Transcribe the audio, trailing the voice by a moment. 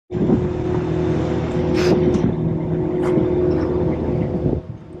Nak,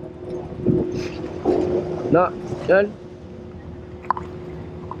 Jan.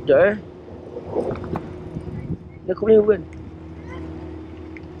 Sekejap Ni aku punya bukan?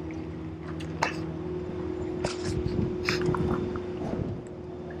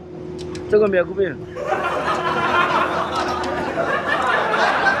 Jangan ambil aku punya.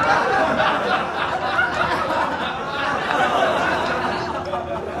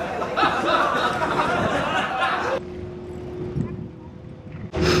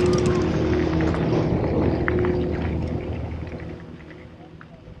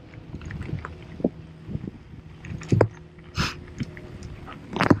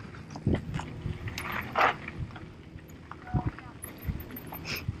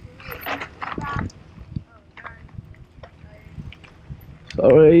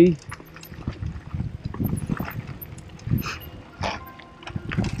 Sorry.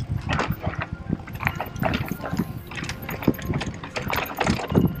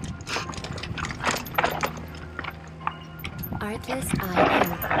 Artlist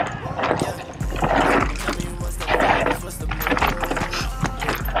IO.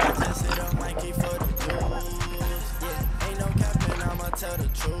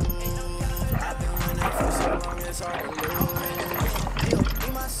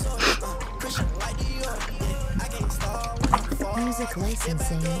 Music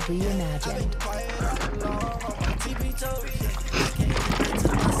licensing reimagined.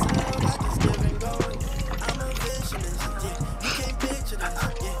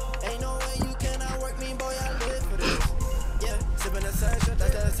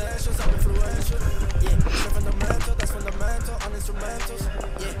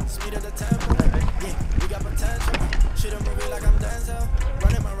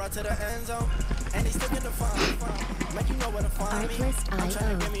 To the end zone, and he's sticking to farm. Make you know where to find me. I'm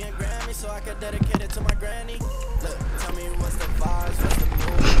trying to give me a Grammy so I can dedicate it to my granny. Look, tell me what's the vibes, what's the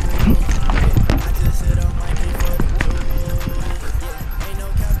mood? I just hit on my key for the juice. Ain't no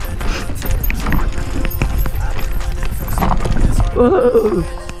capping, I'm gonna tell the truth. I've been running for so long, it's hard to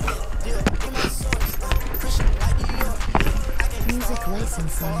Music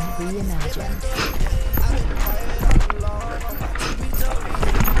licensing reimagined.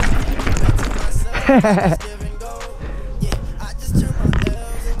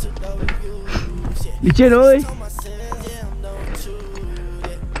 Licin oi.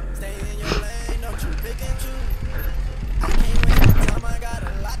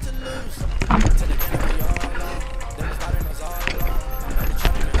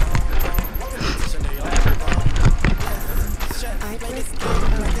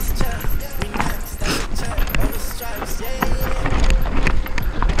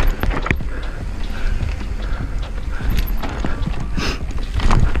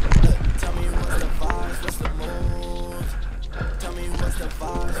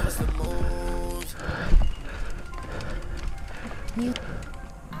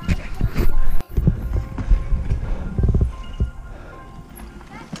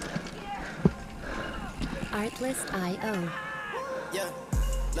 Artlist IO.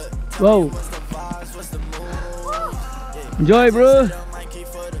 Wow. Enjoy, bro.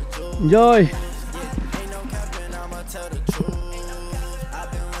 Enjoy.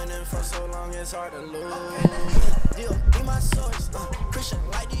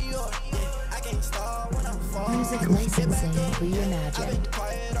 Music licensing reimagined.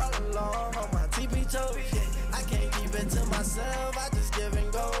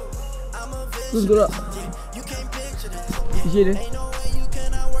 Terus gerak. Di sini.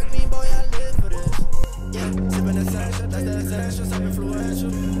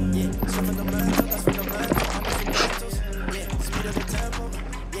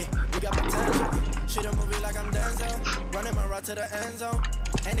 To the end zone,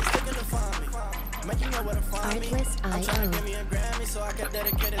 and he's sticking to farm me. Make you know where to find me. I'm trying to give me a Grammy so I can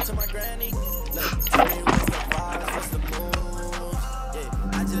dedicate it to my granny. Look, tell me what's the vibes, what's the mood? Yeah,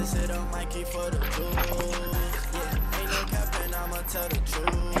 I just hit on my key for the juice. Yeah, ain't no capping, I'ma tell the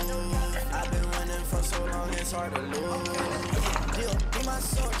truth. I've been winning for so long, it's hard to lose. Be my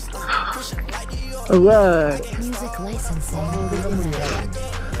source, Christian like Dior. Alright. Music licensing reimagined.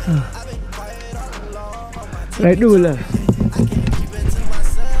 Rideable lah.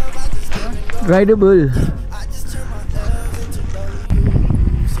 Rideable.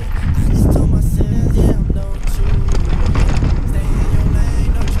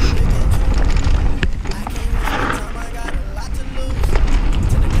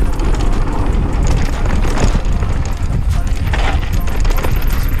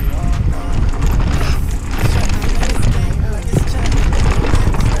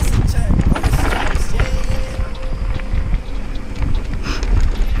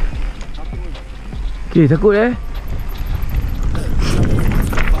 Okay, takut eh.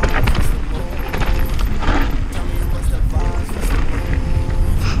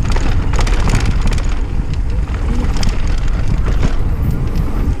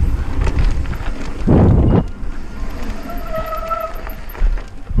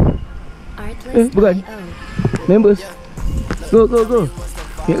 Bukan. Members. Go.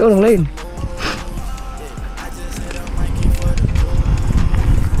 Biarkan orang lain.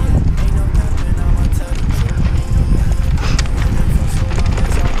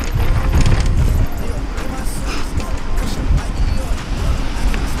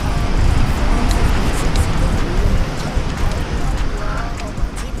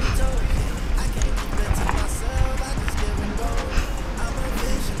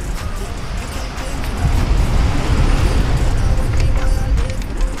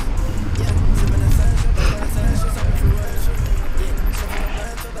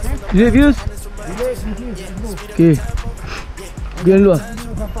 Delete views. Okay. Jalan dulu lah.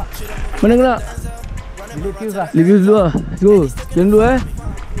 Mana kena? Delete views lah. Delete views dulu lah. Let's go. Jalan dulu eh.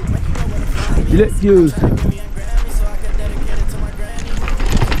 Delete views.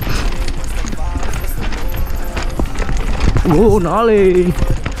 Oh, gnarly.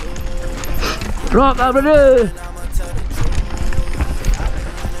 Rock up, brother.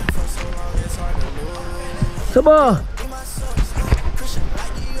 Sabar.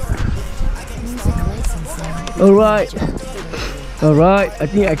 Alright, I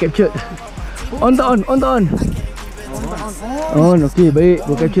think I captured. On. Okay, baik.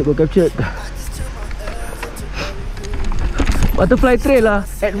 Gua captured. Butterfly trail lah.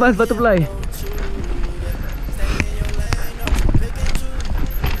 Advanced butterfly.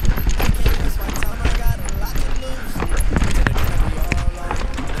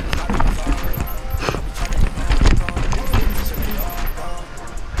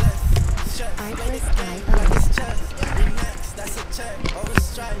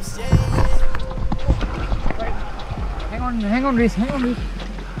 Hang on, Riz.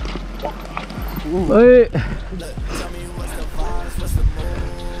 Baik.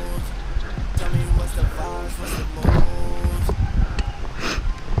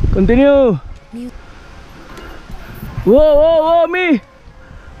 Continue. Whoa, me.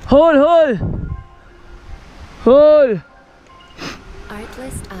 Hold.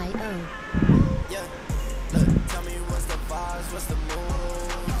 Artlist.io.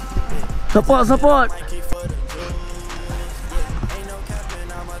 Support.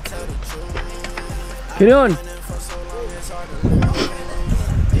 Carry on.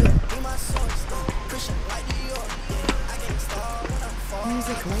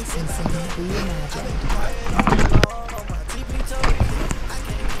 Music licensing reimagined.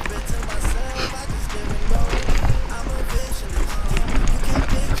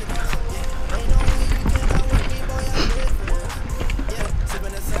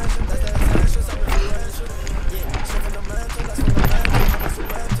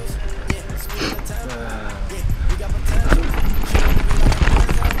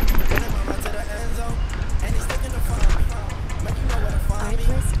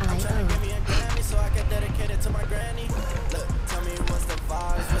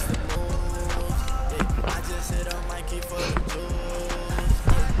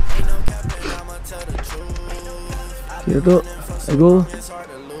 Okay, Datuk. I go.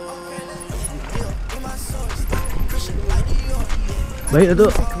 Baik,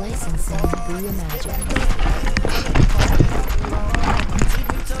 Datuk. Music licensing reimagined.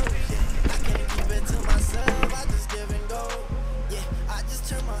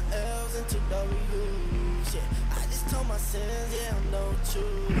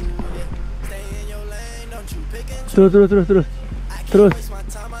 Terus.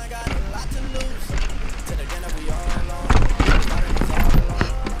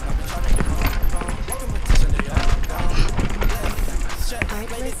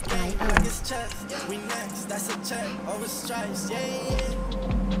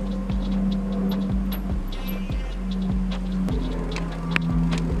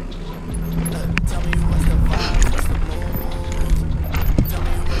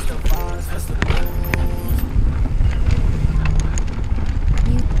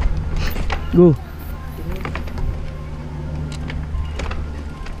 Go.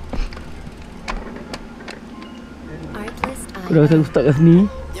 Dah saya start kat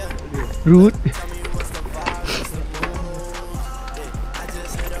sini. Root.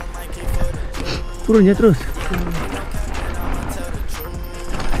 Turun je terus.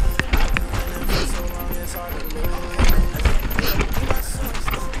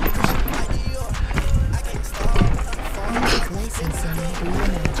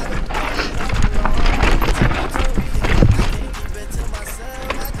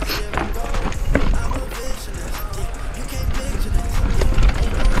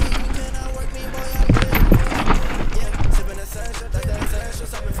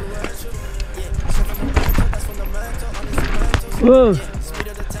 Oh.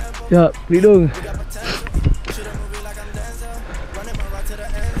 Sekejap, hidung.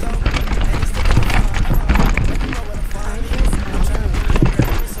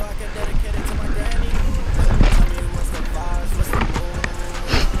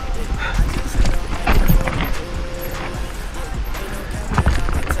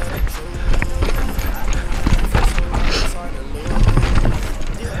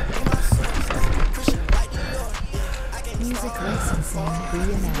 Music licensing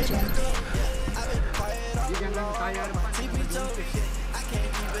reimagined.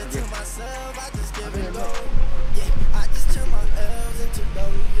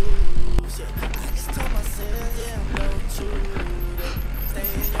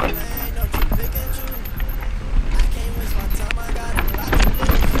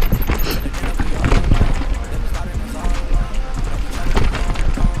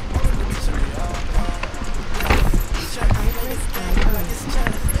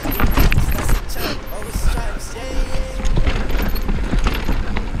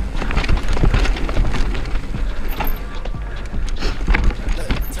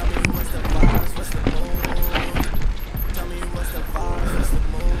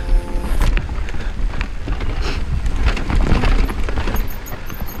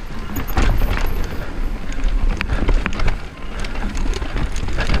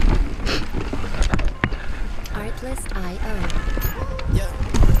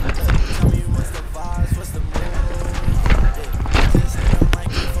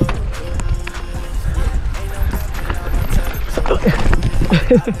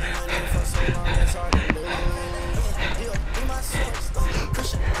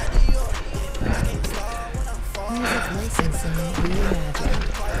 Music licensing reimagined.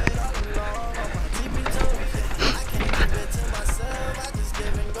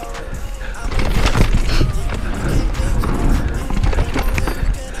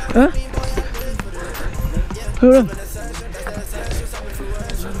 Hah? Orang?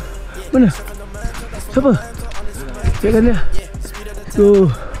 Mana? Siapa? Cekkan dia.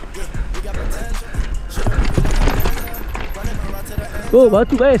 Tu. Oh,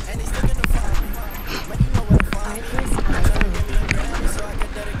 batu guys.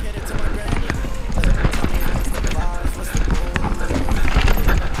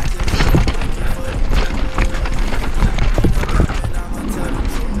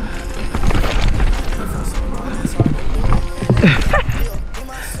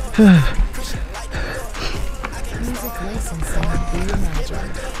 Music licensing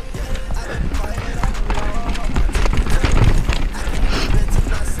reimagined.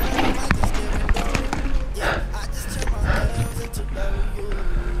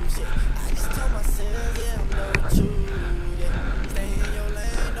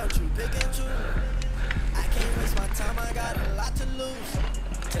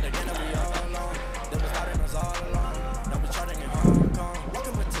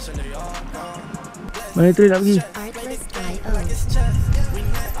 Mana train nak pergi? Artlist.io.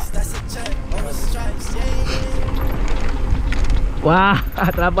 Wah,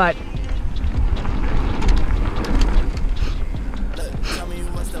 terlambat.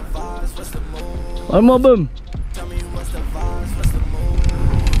 One more boom.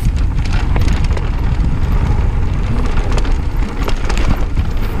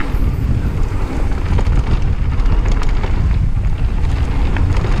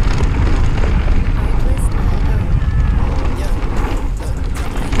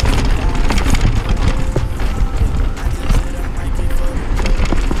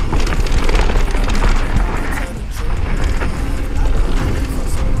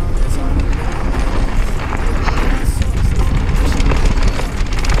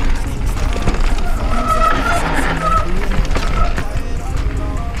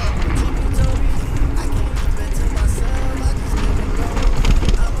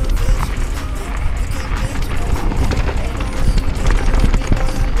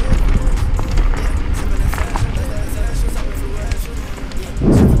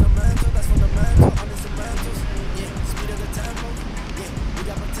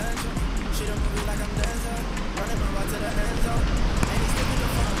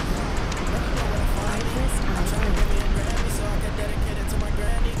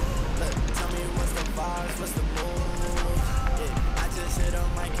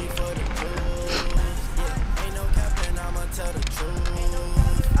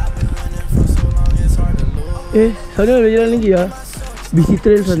 Sana ada jalan lagi ya. BC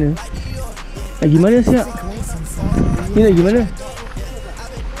Trail sana. Nak gimana siap? Ni nak gimana?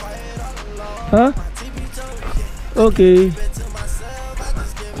 Ha? Okey.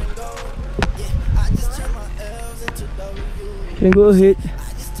 Can go ahead.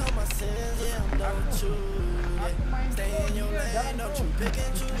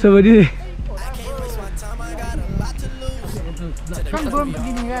 Sama dia. Kan belum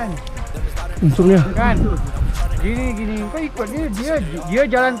begini kan? Untungnya. Kan? Gini. Kau ikut dia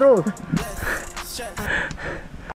jalan terus.